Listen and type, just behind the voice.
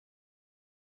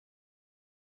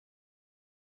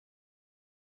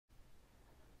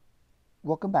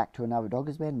Welcome back to another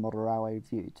Doggers Band Model Railway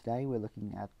review. Today we're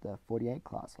looking at the 48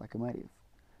 class locomotive.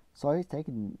 Sorry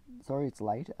it's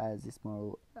late as these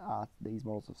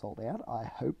models are sold out. I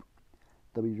hope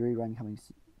there'll be a rerun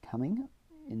coming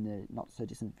in the not so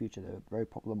distant future. They're a very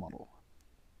popular model.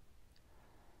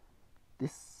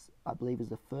 This, I believe, is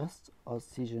the first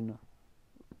Auscision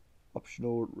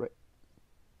optional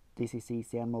DCC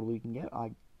sound model you can get.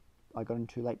 I got in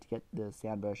too late to get the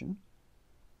sound version.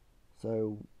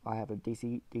 So I have a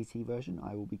DC version.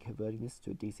 I will be converting this to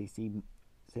a DCC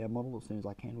sound model as soon as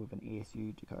I can with an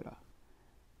ESU decoder.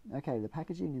 Okay, the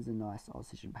packaging is a nice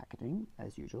Auscision packaging,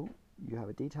 as usual. You have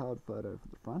a detailed photo for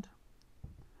the front,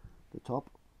 the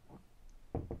top,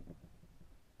 the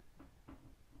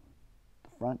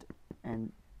front,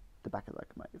 and the back of the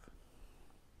locomotive.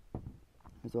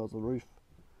 As well as the roof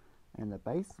and the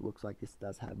base. Looks like this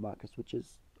does have micro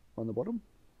switches on the bottom.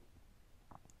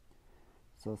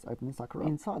 So let's open this sucker up.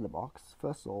 Inside the box,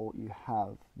 first of all, you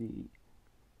have the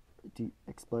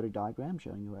exploded diagram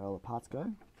showing you where all the parts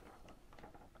go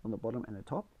on the bottom and the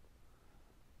top.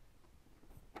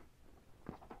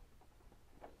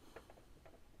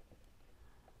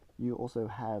 You also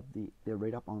have the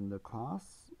read up on the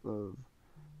class of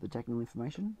the technical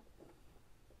information,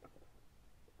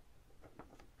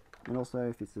 and also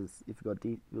if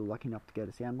you're lucky enough to get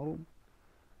a sound model,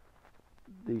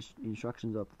 the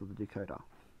instructions are for the decoder.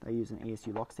 They use an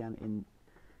ESU lock sound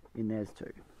in theirs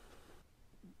too.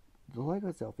 The logo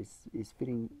itself is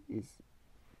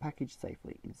packaged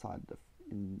safely inside the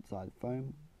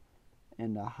foam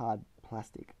and a hard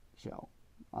plastic shell.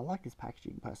 I like this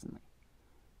packaging personally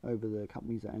over the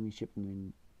companies that only ship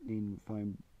them in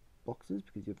foam boxes,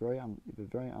 because you're very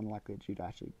unlikely to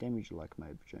actually damage the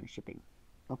locomotive during shipping.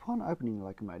 Upon opening the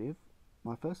locomotive,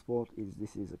 my first thought is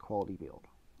this is a quality build.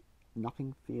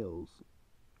 Nothing feels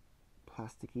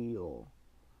plasticky or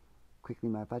quickly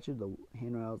manufactured. The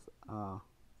handrails are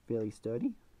fairly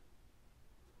sturdy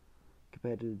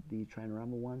compared to the Trainorama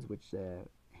ones, which their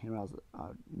handrails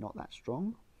are not that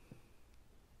strong.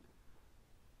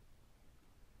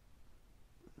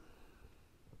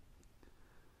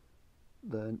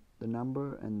 The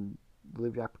number and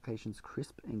delivery applications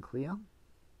crisp and clear.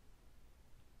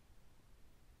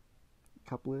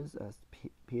 Couplers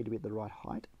appear to be at the right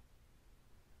height.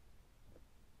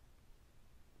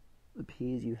 It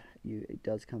appears it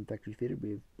does come factory fitted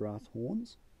with brass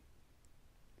horns,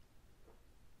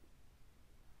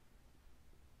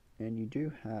 and you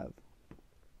do have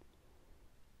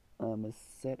a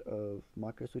set of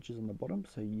micro switches on the bottom,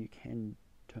 so you can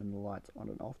turn the lights on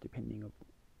and off depending on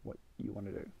what you want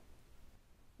to do.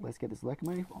 Let's get this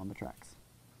locomotive on the tracks.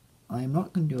 I am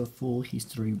not going to do a full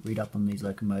history read up on these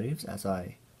locomotives, as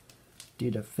I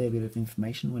did a fair bit of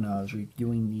information when I was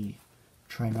reviewing the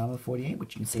Trainorama 48,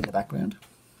 which you can see in the background,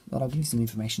 but I'll give you some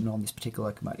information on this particular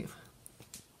locomotive.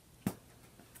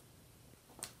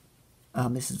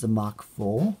 This is a Mark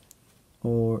IV,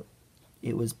 or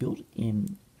it was built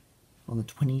on the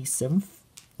 27th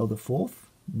of the 4th,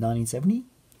 1970.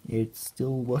 It's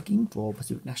still working for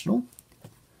Pacific National.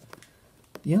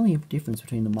 The only difference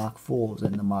between the Mark IVs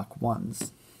and the Mark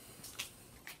Is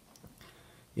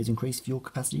is increased fuel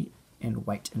capacity and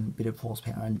weight and a bit of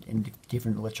horsepower and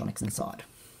different electronics inside.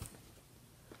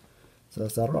 So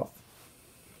let's start it off.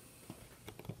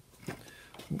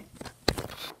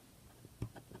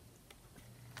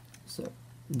 So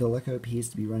the loco appears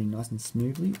to be running nice and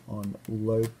smoothly on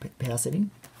low power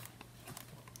setting.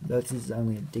 This is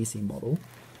only a DC model,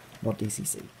 not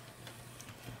DCC.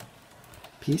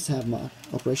 Appears to have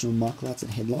operational mark lights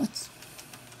and headlights.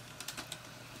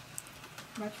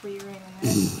 Much for your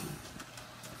internet.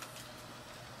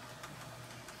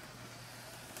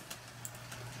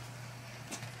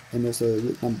 And also a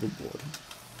lit number board.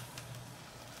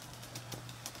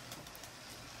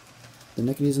 The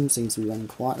mechanism seems to be running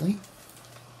quietly.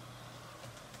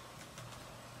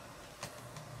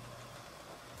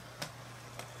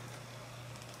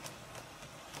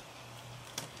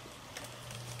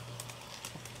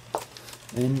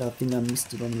 And I think I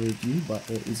missed it on the review, but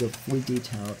there is a fully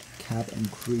detailed cab and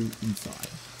crew inside.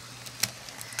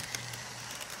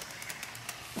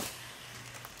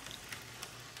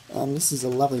 This is a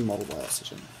lovely model by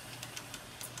Auscision.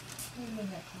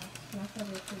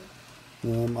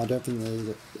 I don't think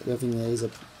there is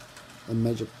a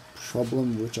major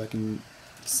problem which I can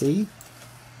see.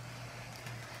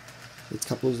 Its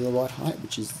couplers are the right height,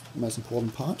 which is the most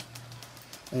important part,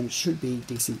 and it should be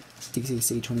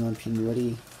DCC 21 pin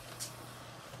ready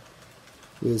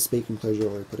with a speaker enclosure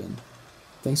already put in.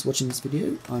 Thanks for watching this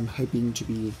video. I'm hoping to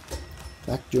be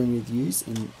back during reviews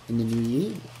in the new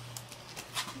year.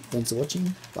 Thanks for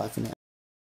watching. Bye for now.